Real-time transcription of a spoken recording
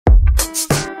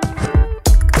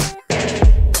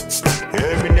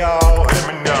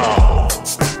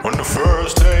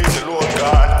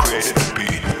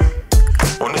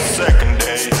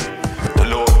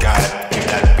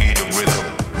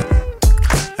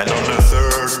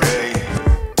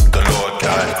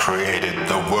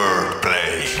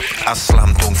I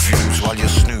slam dunk views. While you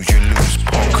snooze, you lose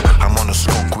punk. I'm on a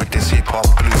skunk with this hip-hop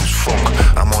blues funk.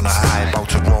 I'm on a high, about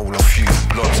to roll a few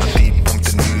blunts. I deep bump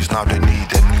the news, now they need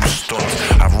a new stunt.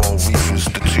 I roll reefers,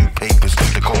 the two papers,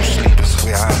 the gold sleepers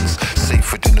with hands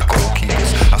safer than the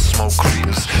goalkeepers. I smoke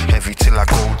creepers, heavy till I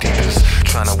go deepers.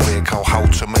 Trying to work out how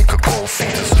to make a goal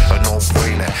fetus. A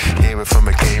no-brainer, hear it from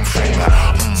a game framer.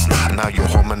 Now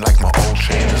you're humming like my old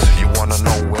trainers. You wanna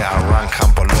know where I rank,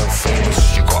 I'm below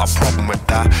famous. You got a problem with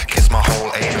that? Kiss my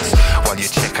whole anus. While you're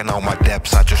checking out my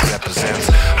depths, I just represent.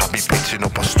 I'll be pitching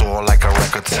up a store like a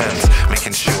record tent,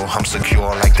 making sure I'm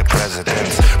secure like the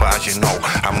president. But as you know,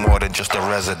 I'm more than just a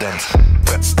resident.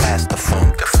 But pass the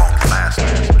funk master.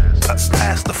 But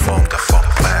pass the funk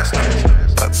master.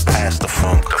 But pass the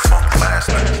funk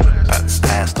master. But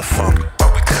pass the funk.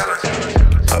 What we tellin'?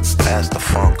 But pass the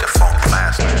funk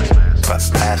master. But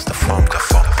pass the funk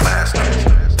master.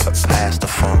 But pass the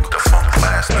funk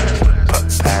master. But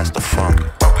pass the funk.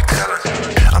 What we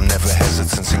tellin'? I'm never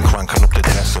hesitant in cranking up the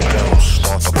decibels.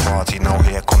 Start the party, now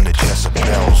here come the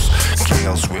Jezebels.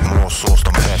 Girls with more sauce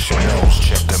than bechamels.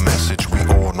 Check the message, we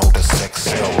all know the sex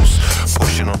sells.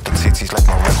 Pushing up the titties like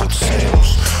my record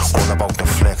sales. All about the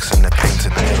flex and the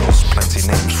painted nails. Plenty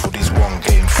names for these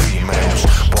one-game females,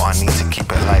 but I need to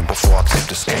keep it light before I tip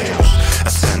the scales.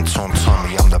 A 10-ton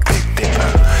Tommy, I'm the big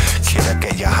dipper. Kid, I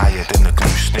get you higher than the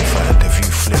glue sniffer. The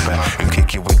view flipper, who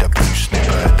kick you with the blue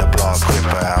snipper. The blood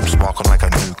gripper, I'm sparking like a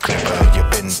new clipper. You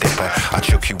bin dipper, I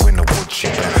chuck you in the wood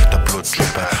chipper. The blood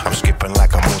dripper, I'm skipping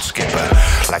like a mud skipper.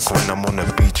 Like when I'm on the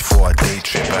beach for a day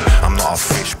tripper. I'm not a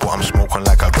fish, but I'm smoking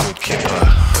like a good kipper.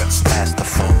 Pass the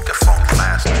funk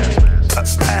master.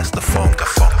 Pass the funk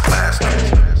master.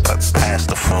 Pass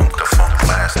the funk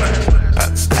master.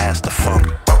 Pass the funk.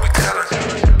 What we tellin'?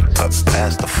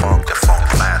 Pass the funk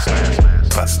master.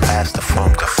 Pass the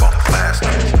funk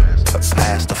master.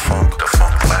 Pass the funk.